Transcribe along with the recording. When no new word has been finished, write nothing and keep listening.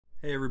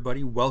Hey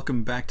everybody,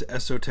 welcome back to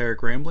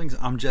Esoteric Ramblings.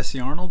 I'm Jesse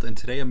Arnold, and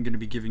today I'm going to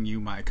be giving you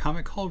my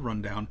comic haul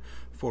rundown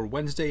for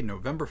Wednesday,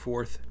 November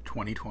 4th,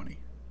 2020.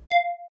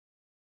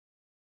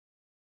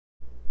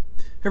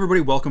 Hey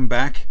everybody, welcome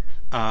back.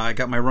 I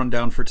got my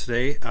rundown for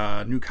today.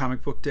 New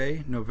comic book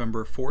day,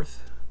 November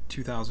 4th,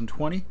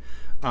 2020.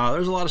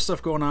 There's a lot of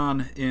stuff going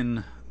on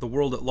in the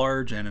world at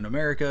large and in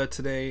America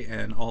today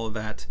and all of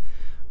that.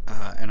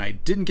 And I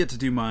didn't get to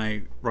do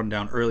my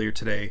rundown earlier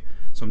today,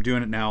 so I'm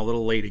doing it now a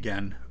little late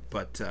again.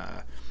 But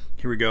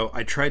here we go.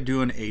 I tried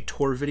doing a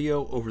tour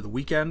video over the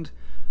weekend,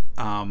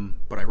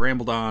 but I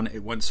rambled on.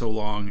 It went so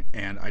long,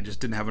 and I just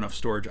didn't have enough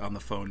storage on the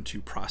phone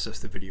to process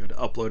the video to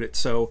upload it.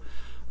 So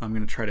I'm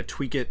going to try to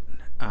tweak it,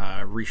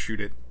 reshoot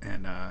it,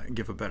 and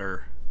give a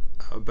better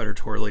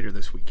tour later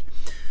this week.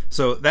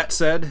 So that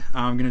said,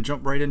 I'm going to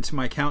jump right into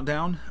my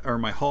countdown, or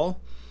my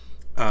haul.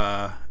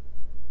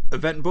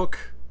 Event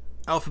book,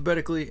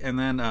 alphabetically, and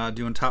then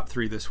doing top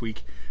 3 this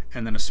week,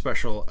 and then a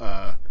special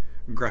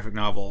graphic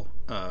novel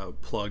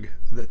plug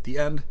at the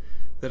end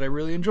that I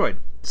really enjoyed.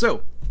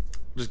 So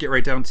just get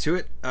right down to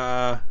it.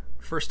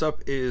 First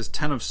up is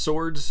 10 of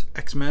Swords,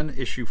 X-Men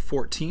issue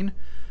 14,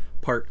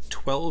 part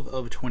 12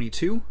 of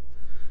 22.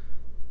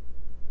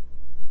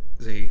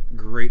 It's a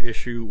great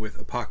issue with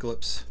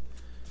Apocalypse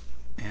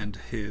and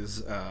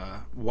his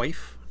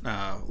wife,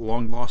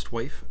 long lost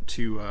wife,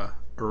 to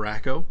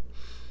Araco.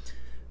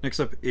 Next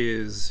up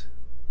is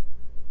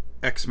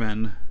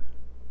X-Men.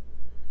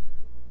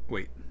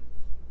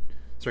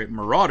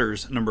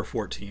 Marauders number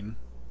 14,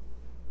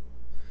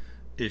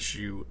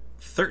 issue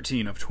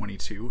 13 of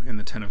 22 in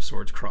the 10 of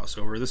Swords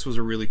crossover. This was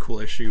a really cool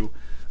issue.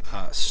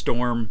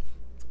 Storm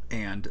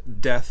and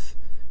Death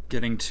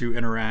getting to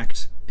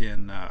interact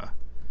in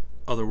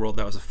Otherworld.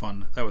 That was a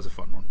fun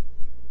one.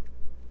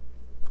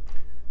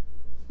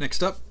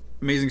 Next up,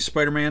 Amazing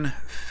Spider-Man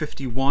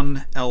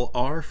 51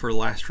 LR for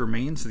Last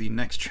Remains, the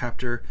next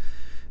chapter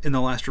in the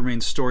Last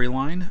Remains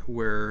storyline,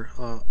 where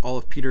all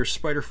of Peter's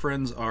spider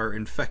friends are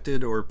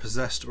infected or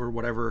possessed or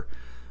whatever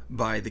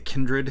by the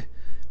Kindred,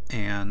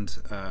 and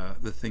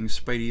the things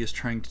Spidey is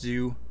trying to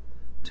do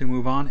to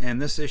move on. And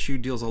this issue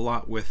deals a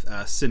lot with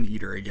Sin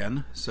Eater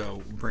again,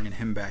 so bringing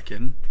him back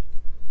in.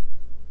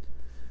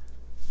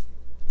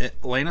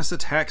 Atlantis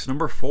Attacks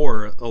number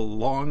 4, a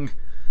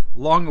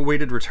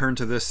long-awaited return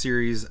to this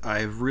series.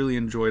 I've really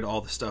enjoyed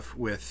all the stuff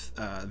with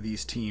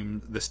this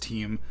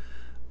team.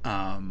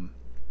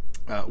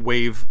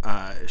 Wave,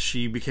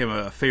 she became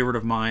a favorite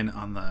of mine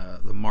on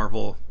the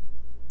Marvel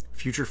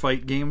Future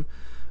Fight game.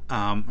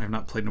 I have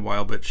not played in a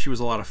while, but she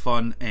was a lot of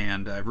fun,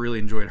 and I've really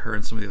enjoyed her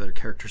and some of the other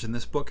characters in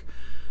this book.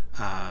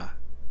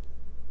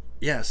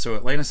 Yeah, so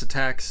Atlantis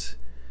Attacks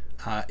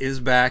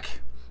is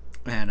back,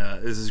 and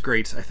this is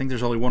great. I think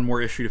there's only one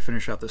more issue to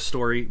finish out this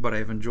story, but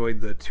I've enjoyed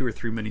the 2 or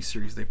 3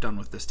 miniseries they've done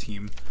with this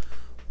team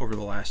over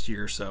the last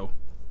year or so.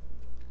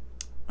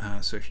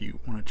 So if you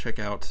want to check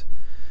out,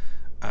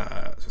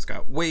 so it's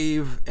got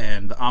Wave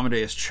and the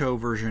Amadeus Cho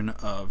version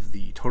of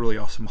the Totally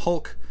Awesome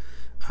Hulk.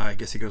 I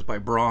guess he goes by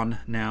Brawn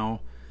now.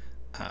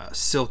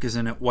 Silk is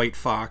in it, White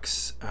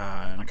Fox,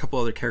 and a couple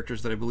other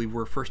characters that I believe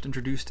were first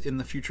introduced in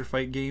the Future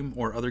Fight game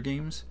or other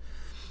games.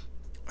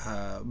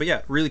 But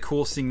yeah, really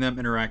cool seeing them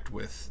interact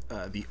with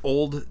the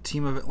old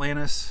team of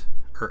Atlantis,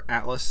 or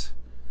Atlas.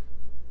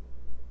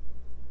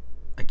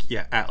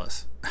 Yeah,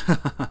 Atlas.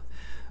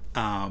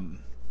 Yeah,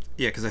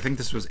 because I think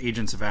this was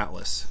Agents of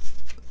Atlas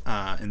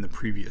in the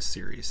previous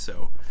series.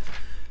 So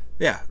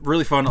yeah,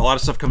 really fun. A lot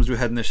of stuff comes to a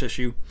head in this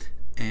issue.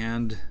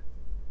 And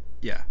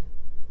yeah,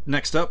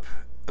 next up,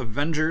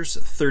 Avengers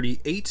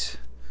 38.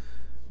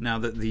 Now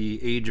that the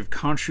Age of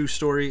Khonshu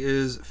story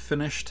is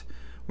finished,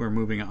 we're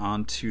moving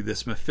on to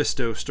this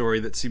Mephisto story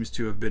that seems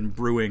to have been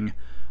brewing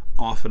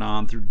off and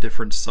on through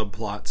different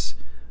subplots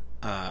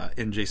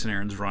in Jason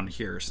Aaron's run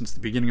here since the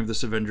beginning of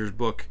this Avengers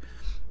book,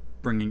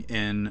 bringing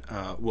in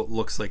what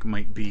looks like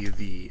might be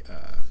the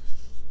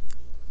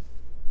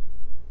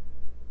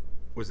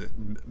was it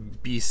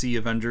BC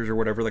Avengers or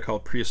whatever they call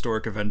it,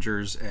 Prehistoric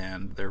Avengers,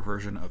 and their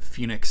version of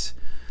Phoenix.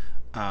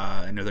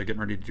 I know they're getting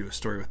ready to do a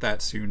story with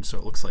that soon, so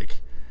it looks like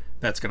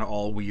that's going to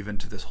all weave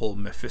into this whole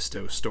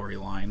Mephisto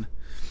storyline.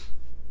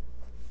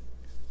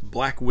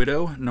 Black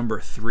Widow number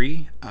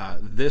 3.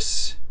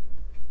 This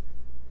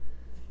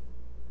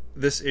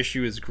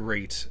issue is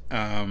great.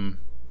 Again,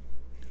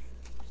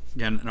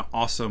 an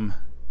awesome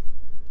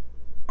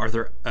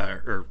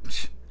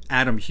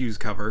Adam Hughes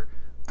cover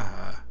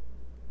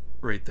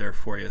right there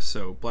for you.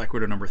 So Black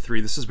Widow number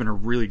 3. This has been a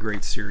really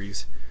great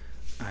series.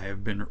 I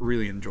have been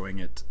really enjoying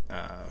it.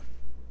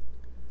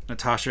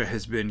 Natasha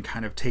has been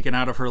kind of taken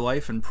out of her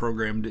life and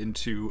programmed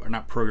into, or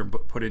not programmed,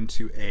 but put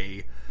into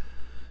a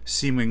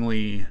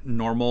seemingly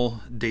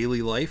normal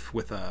daily life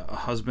with a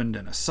husband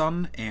and a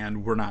son,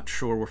 and we're not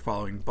sure. We're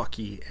following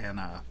Bucky and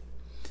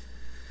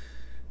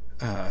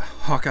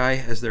Hawkeye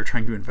as they're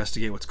trying to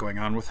investigate what's going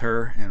on with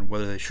her and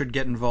whether they should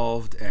get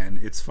involved. And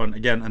it's fun.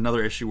 Again,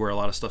 another issue where a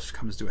lot of stuff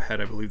comes to a head.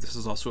 I believe this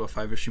is also a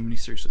 5-issue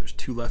miniseries, so there's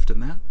 2 left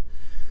in that.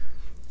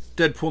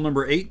 Deadpool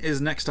number 8 is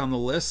next on the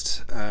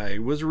list. I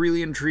was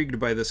really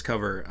intrigued by this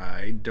cover.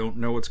 I don't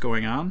know what's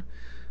going on.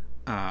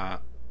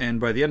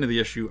 And by the end of the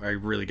issue, I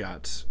really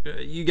got...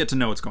 you get to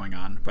know what's going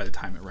on by the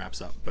time it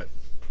wraps up. But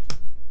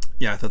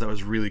yeah, I thought that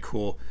was really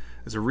cool.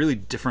 It's a really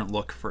different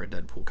look for a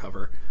Deadpool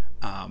cover.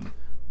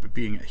 But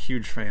being a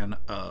huge fan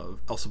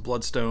of Elsa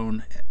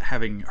Bloodstone,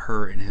 having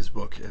her in his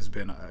book has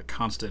been a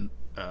constant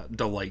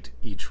delight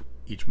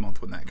each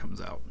month when that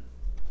comes out.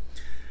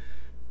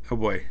 Oh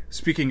boy.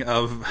 Speaking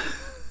of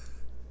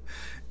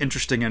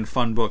interesting and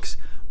fun books,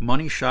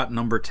 Money Shot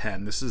number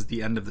 10. This is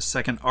the end of the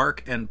second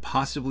arc and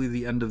possibly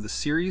the end of the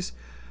series.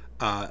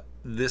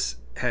 This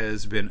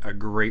has been a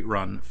great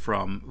run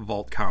from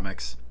Vault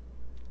Comics,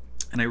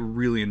 and I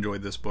really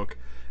enjoyed this book.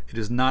 It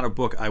is not a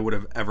book I would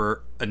have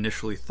ever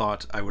initially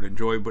thought I would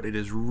enjoy, but it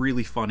is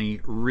really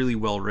funny, really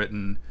well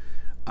written,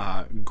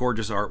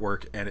 gorgeous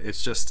artwork, and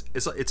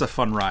it's a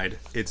fun ride.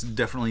 It's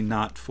definitely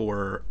not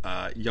for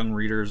young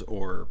readers,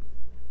 or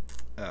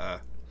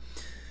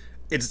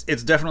it's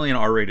definitely an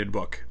R-rated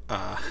book.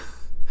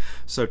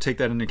 So take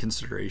that into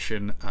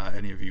consideration,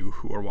 any of you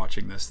who are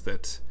watching this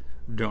that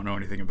don't know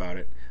anything about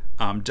it.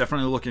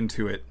 Definitely look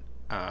into it.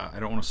 I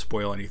don't want to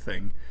spoil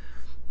anything.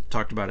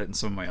 Talked about it in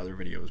some of my other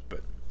videos,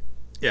 but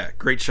yeah,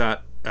 great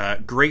shot.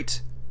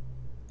 Great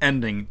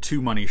ending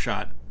to Money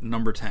Shot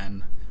number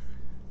 10.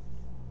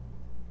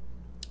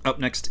 Up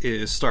next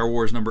is Star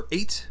Wars number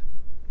 8.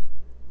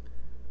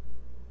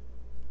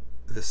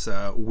 This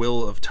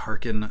Will of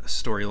Tarkin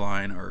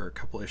storyline, or a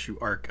couple issue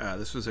arc.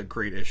 This was a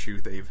great issue.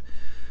 They've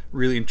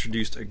really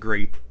introduced a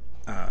great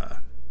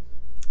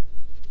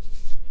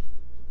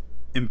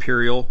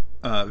Imperial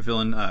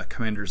villain,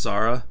 Commander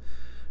Zahra.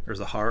 Or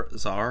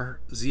Zahra,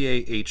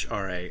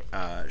 Z-A-H-R-A.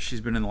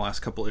 She's been in the last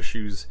couple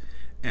issues,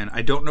 and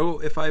I don't know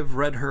if I've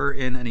read her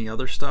in any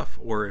other stuff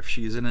or if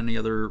she's in any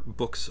other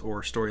books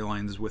or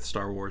storylines with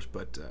Star Wars,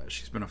 but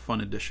she's been a fun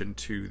addition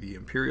to the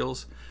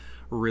Imperials.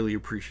 Really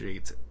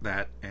appreciate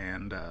that,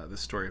 and the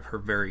story of her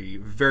very,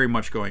 very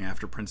much going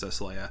after Princess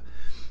Leia.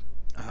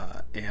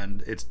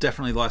 And it's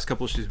definitely the last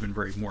couple she's been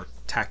very more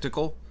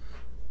tactical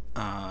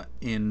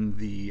in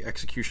the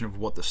execution of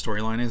what the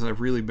storyline is.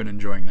 I've really been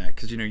enjoying that,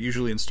 because, you know,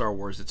 usually in Star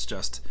Wars it's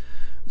just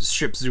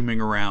ships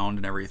zooming around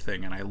and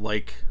everything, and I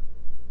like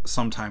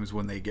sometimes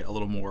when they get a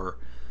little more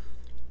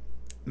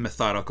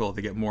methodical,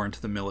 they get more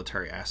into the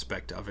military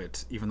aspect of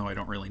it, even though I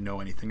don't really know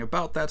anything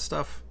about that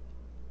stuff.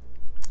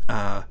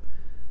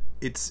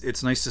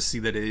 It's nice to see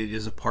that it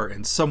is a part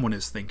and someone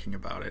is thinking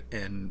about it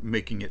and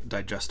making it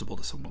digestible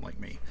to someone like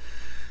me.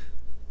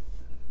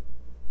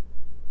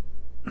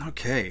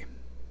 Okay.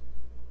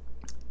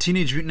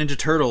 Teenage Mutant Ninja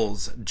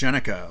Turtles,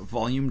 Jennika,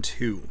 Volume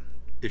 2.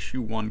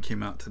 Issue 1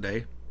 came out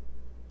today.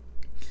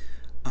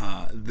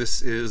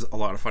 This is a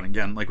lot of fun.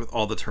 Again, like with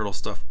all the Turtle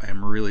stuff, I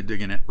am really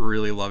digging it,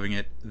 really loving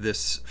it.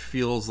 This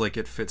feels like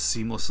it fits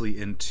seamlessly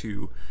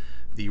into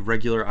the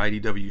regular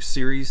IDW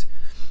series.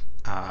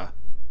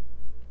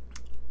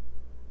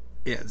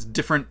 Yeah, it's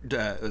different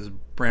as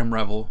Bram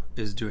Revel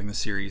is doing the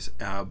series,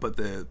 but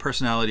the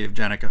personality of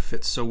Jennika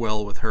fits so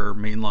well with her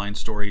mainline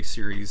story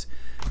series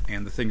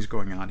and the things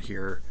going on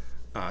here.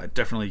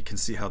 Definitely can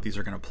see how these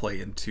are going to play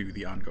into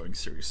the ongoing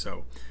series.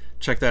 So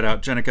check that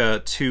out.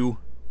 Jennika 2,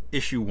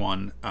 Issue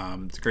 1.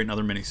 It's a great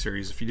another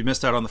miniseries. If you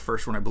missed out on the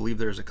first one, I believe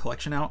there's a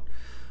collection out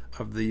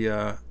of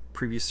the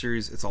previous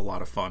series. It's a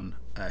lot of fun.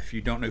 If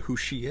you don't know who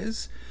she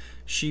is,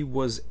 she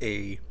was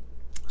a...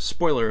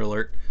 spoiler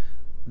alert,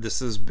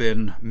 this has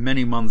been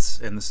many months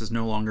and this is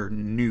no longer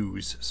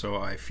news, so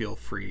I feel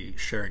free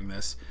sharing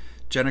this.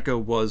 Jennika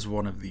was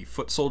one of the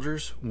foot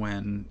soldiers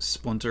when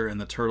Splinter and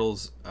the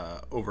Turtles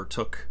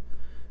overtook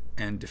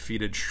and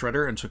defeated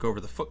Shredder and took over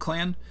the Foot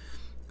Clan.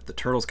 The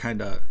Turtles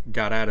kind of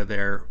got out of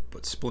there,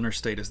 but Splinter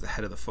stayed as the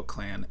head of the Foot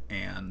Clan,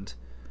 and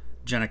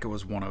Jennika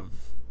was one of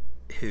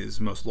his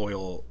most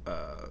loyal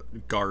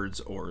guards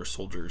or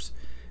soldiers,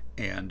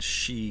 and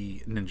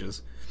she,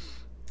 ninjas,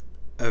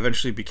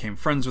 eventually became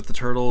friends with the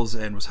Turtles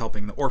and was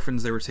helping the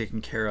orphans they were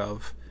taking care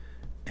of.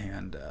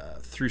 And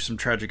through some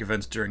tragic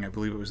events during, I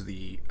believe it was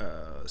the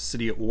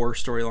City at War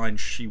storyline,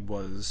 she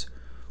was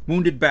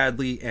wounded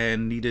badly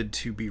and needed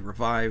to be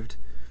revived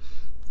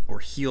or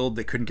healed.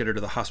 They couldn't get her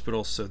to the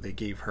hospital, so they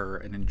gave her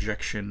an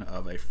injection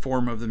of a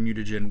form of the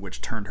mutagen,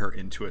 which turned her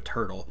into a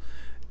turtle.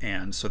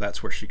 And so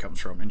that's where she comes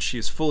from. And she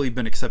has fully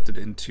been accepted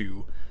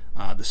into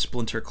the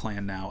Splinter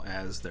Clan now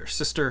as their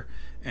sister.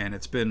 And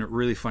it's been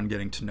really fun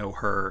getting to know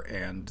her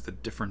and the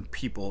different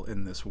people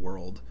in this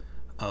world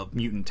of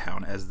Mutant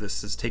Town, as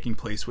this is taking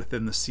place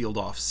within the sealed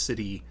off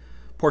city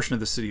portion of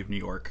the city of New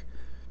York,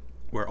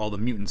 where all the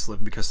mutants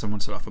live because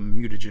someone set off a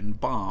mutagen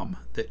bomb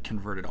that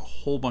converted a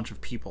whole bunch of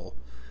people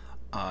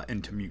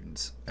into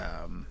mutants.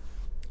 And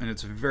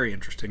it's very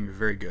interesting,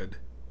 very good,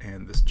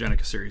 and this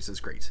Jennika series is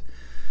great.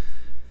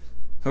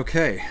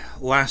 Okay,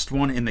 last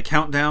one in the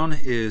countdown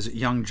is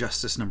Young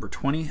Justice number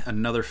 20,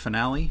 another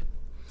finale.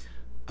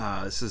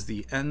 This is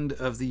the end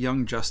of the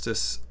Young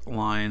Justice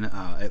line,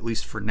 at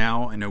least for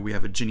now. I know we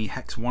have a Ginny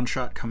Hex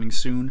one-shot coming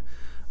soon,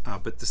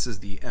 but this is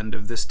the end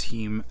of this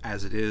team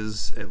as it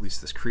is, at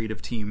least this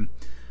creative team.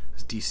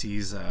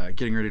 DC's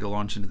getting ready to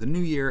launch into the new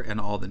year and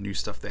all the new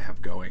stuff they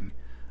have going.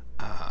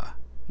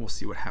 We'll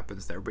see what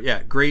happens there. But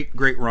yeah, great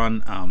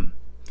run.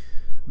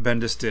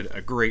 Bendis did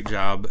a great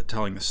job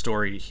telling the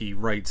story. He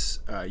writes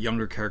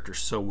younger characters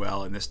so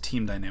well, and this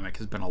team dynamic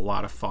has been a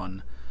lot of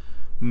fun.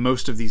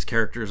 Most of these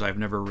characters I've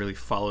never really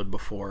followed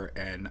before,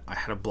 and I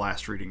had a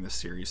blast reading this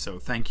series. So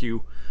thank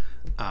you,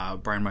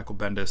 Brian Michael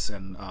Bendis,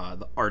 and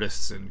the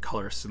artists and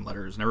colorists and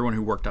letters and everyone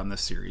who worked on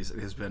this series. It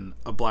has been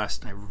a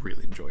blast, and I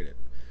really enjoyed it.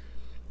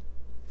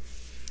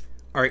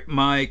 All right,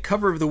 my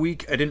cover of the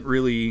week, I didn't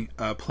really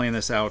plan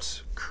this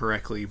out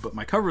correctly, but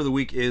my cover of the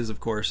week is, of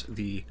course,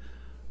 the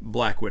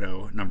Black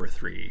Widow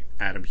 #3,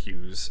 Adam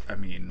Hughes. I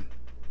mean,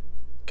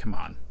 come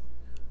on.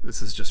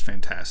 This is just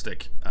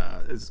fantastic.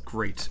 It's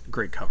great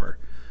cover.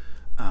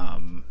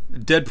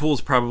 Deadpool's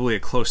probably a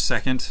close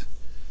second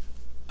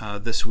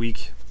this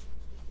week.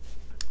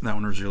 That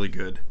one was really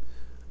good.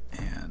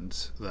 And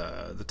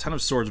the Ten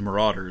of Swords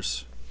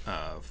Marauders,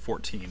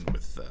 14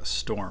 with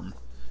Storm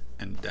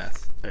and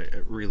Death. I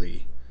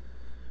really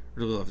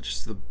love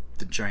just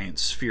the giant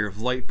sphere of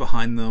light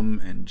behind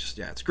them, and just,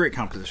 yeah, it's a great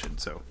composition.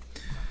 So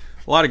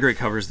a lot of great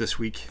covers this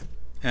week.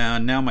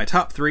 And now my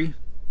top 3,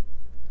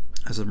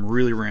 as I'm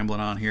really rambling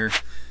on here.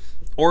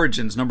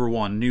 Origins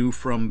 #1, new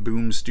from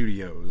Boom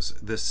Studios.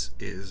 This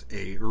is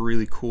a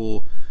really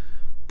cool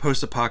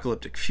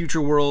post-apocalyptic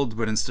future world,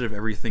 but instead of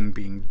everything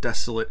being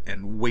desolate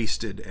and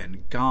wasted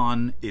and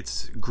gone,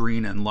 it's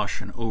green and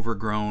lush and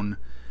overgrown.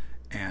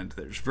 And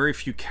there's very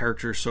few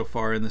characters so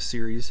far in the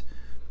series,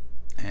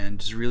 and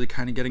just really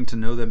kind of getting to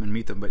know them and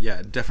meet them. But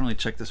yeah, definitely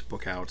check this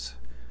book out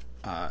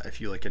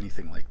if you like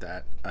anything like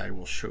that. I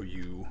will show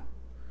you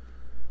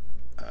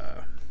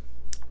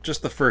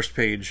just the first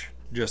page,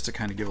 just to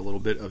kind of give a little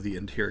bit of the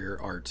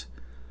interior art.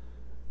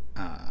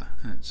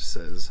 And it just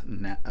says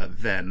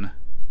then.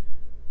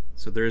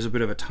 So there is a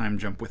bit of a time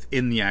jump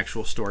within the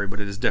actual story,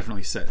 but it is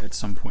definitely set at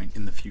some point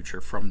in the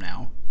future from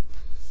now.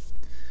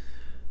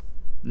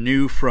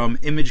 New from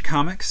Image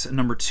Comics,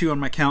 #2 on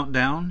my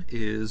countdown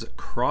is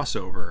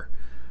Crossover,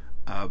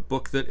 a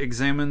book that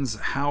examines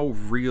how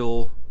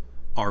real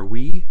are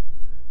we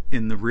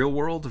in the real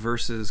world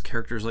versus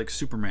characters like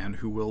Superman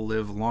who will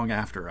live long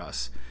after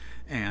us.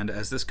 And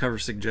as this cover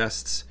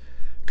suggests,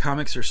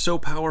 comics are so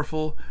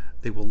powerful,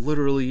 they will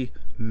literally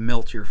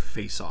melt your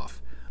face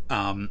off.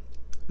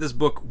 This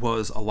book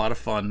was a lot of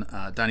fun.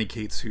 Donny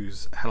Cates,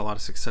 who's had a lot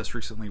of success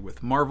recently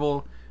with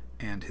Marvel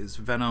and his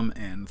Venom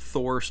and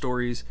Thor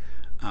stories,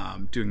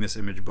 doing this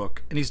Image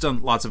book. And he's done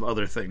lots of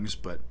other things,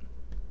 but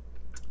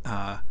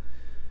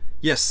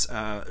yes,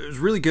 it was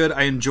really good.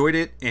 I enjoyed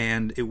it,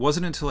 and it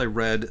wasn't until I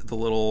read the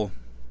little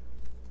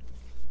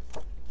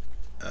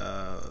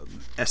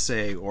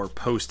essay or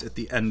post at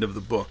the end of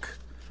the book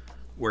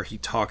where he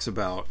talks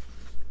about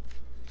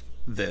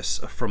this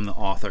from the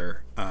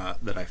author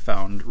that I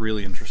found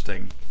really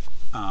interesting.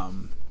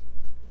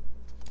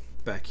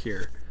 Back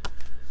here,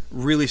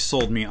 really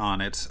sold me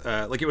on it.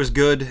 Like, it was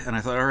good, and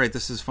I thought, all right,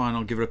 this is fun.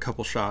 I'll give it a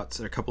couple shots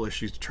and a couple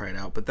issues to try it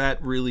out. But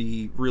that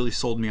really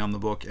sold me on the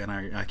book, and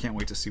I can't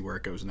wait to see where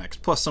it goes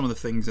next. Plus some of the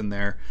things in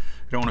there,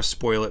 I don't want to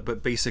spoil it,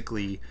 but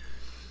basically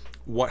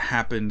what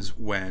happens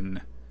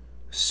when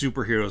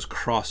superheroes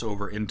cross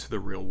over into the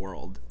real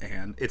world.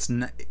 And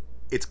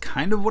it's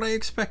kind of what I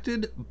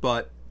expected,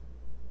 but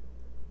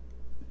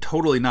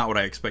totally not what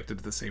I expected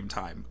at the same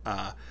time.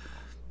 I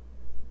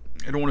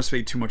don't want to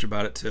say too much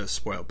about it to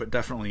spoil, but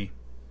definitely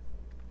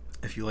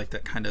if you like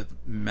that kind of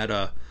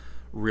meta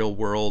real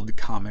world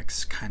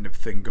comics kind of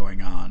thing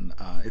going on,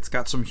 it's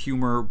got some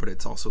humor, but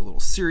it's also a little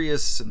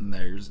serious, and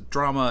there's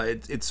drama.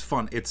 It's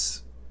fun.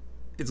 It's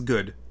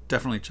good.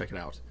 Definitely check it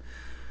out.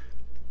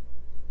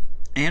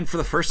 And for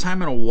the first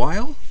time in a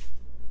while,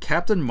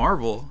 Captain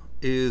Marvel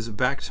is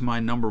back to my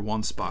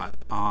 #1 spot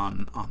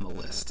on the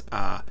list.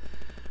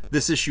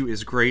 This issue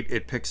is great.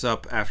 It picks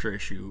up after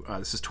issue,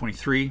 this is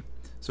 23.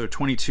 So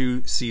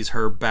 22 sees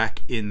her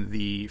back in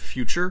the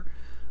future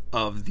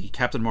of the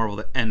Captain Marvel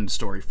The End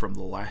story from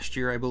the last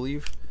year, I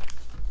believe,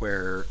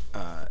 where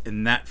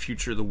in that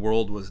future the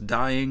world was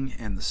dying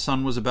and the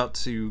sun was about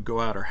to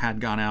go out or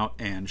had gone out,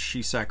 and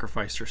she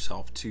sacrificed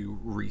herself to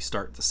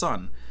restart the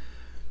sun.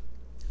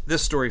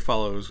 This story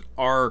follows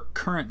our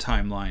current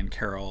timeline.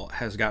 Carol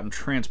has gotten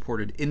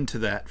transported into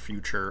that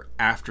future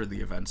after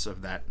the events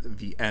of that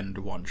The End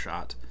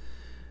one-shot,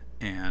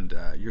 and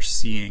you're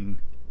seeing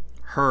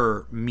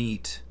her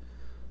meet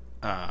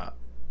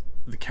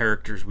the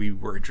characters we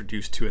were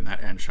introduced to in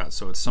that end shot.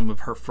 So it's some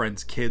of her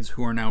friends' kids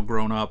who are now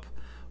grown up,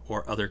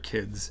 or other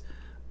kids.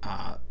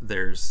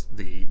 There's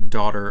the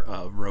daughter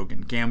of Rogue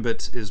and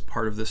Gambit is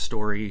part of this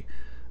story.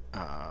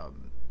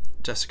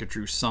 Jessica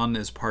Drew's son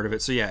is part of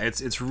it. So yeah,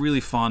 it's really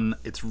fun.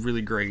 It's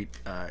really great.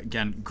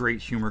 Again,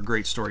 great humor,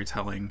 great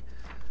storytelling.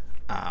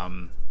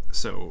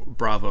 So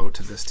bravo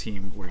to this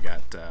team. We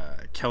got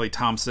Kelly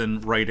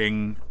Thompson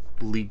writing,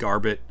 Lee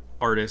Garbett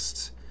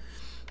artist,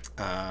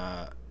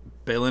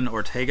 Belen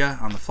Ortega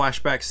on the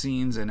flashback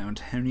scenes, and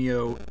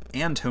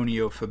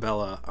Antonio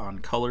Fabella on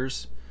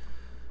colors.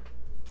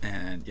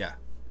 And yeah,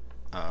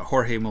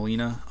 Jorge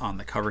Molina on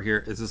the cover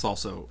here. This is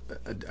also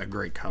a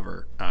great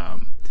cover.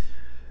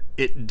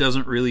 It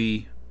doesn't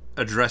really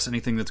address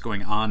anything that's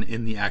going on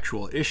in the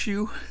actual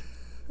issue,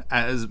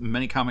 as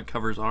many comic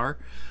covers are,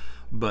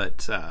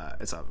 but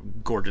it's a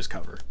gorgeous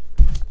cover.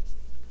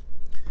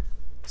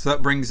 So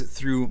that brings it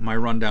through my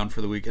rundown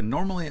for the week. And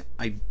normally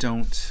I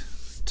don't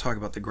talk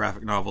about the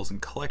graphic novels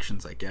and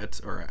collections I get,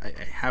 or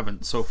I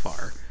haven't so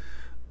far.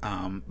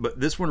 But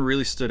this one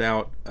really stood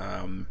out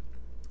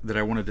that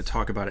I wanted to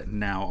talk about it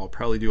now. I'll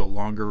probably do a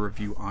longer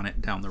review on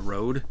it down the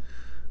road,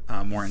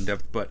 more in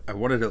depth, but I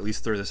wanted to at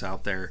least throw this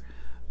out there.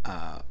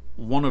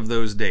 One of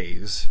Those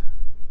Days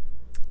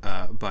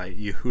by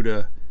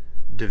Yehuda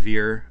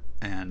DeVere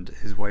and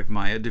his wife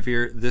Maya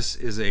DeVere. This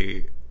is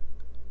a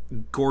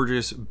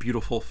gorgeous,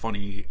 beautiful,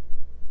 funny,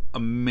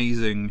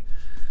 amazing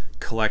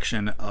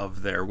collection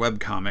of their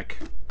webcomic,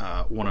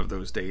 One of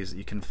Those Days, that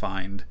you can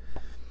find.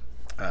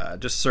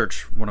 Just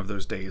search One of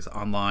Those Days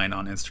online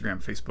on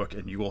Instagram, Facebook,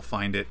 and you will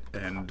find it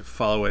and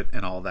follow it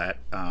and all that.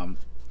 I'll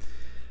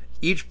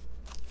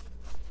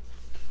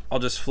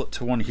just flip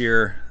to one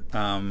here.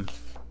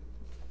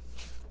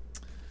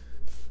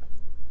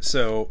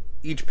 So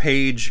each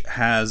page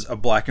has a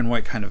black and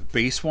white kind of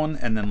base one,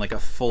 and then like a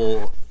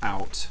full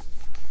out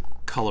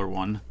color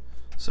one.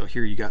 So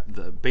here you got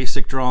the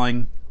basic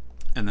drawing,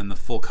 and then the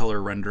full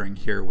color rendering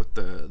here with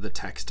the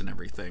text and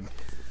everything.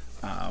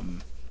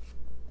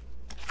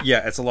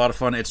 Yeah, it's a lot of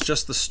fun. It's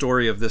just the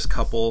story of this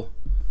couple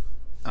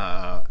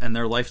and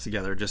their life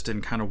together, just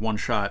in kind of one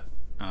shot,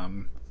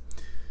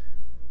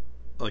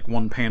 like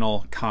one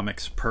panel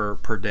comics per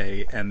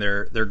day, and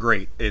they're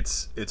great.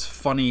 It's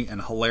funny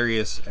and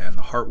hilarious and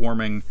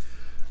heartwarming,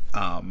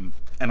 and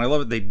I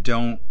love it. They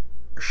don't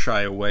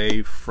shy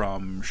away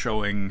from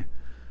showing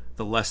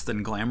the less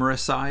than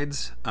glamorous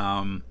sides,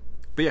 but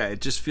yeah, it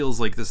just feels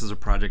like this is a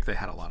project they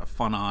had a lot of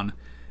fun on,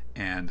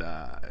 and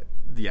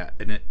yeah,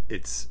 and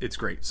it's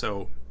great.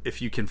 So if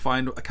you can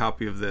find a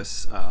copy of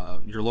this,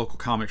 your local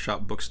comic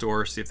shop,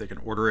 bookstore, see if they can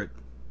order it.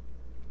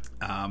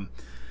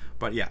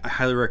 But yeah, I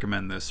highly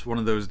recommend this. One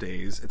of Those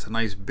Days. It's a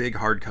nice big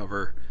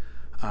hardcover.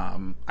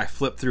 I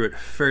flipped through it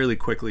fairly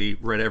quickly,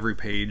 read every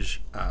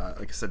page.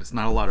 Like I said, it's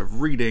not a lot of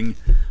reading,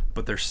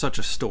 but there's such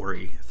a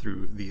story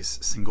through these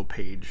single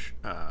page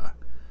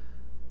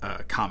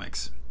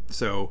comics.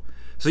 So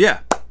yeah,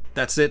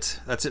 that's it.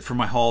 That's it for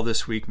my haul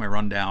this week, my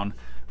rundown.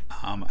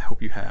 I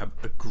hope you have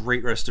a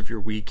great rest of your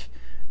week,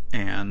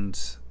 and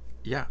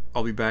yeah,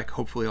 I'll be back.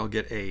 Hopefully I'll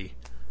get a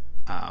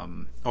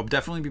I'll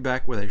definitely be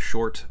back with a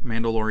short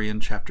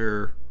Mandalorian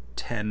chapter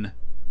 10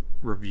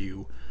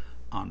 review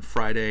on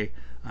Friday,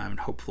 and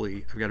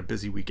hopefully I've got a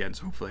busy weekend,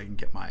 so hopefully I can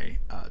get my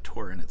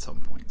tour in at some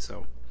point.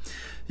 So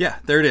yeah,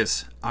 there it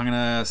is. I'm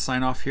gonna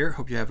sign off here.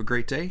 Hope you have a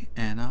great day,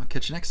 and I'll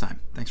catch you next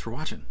time. Thanks for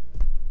watching.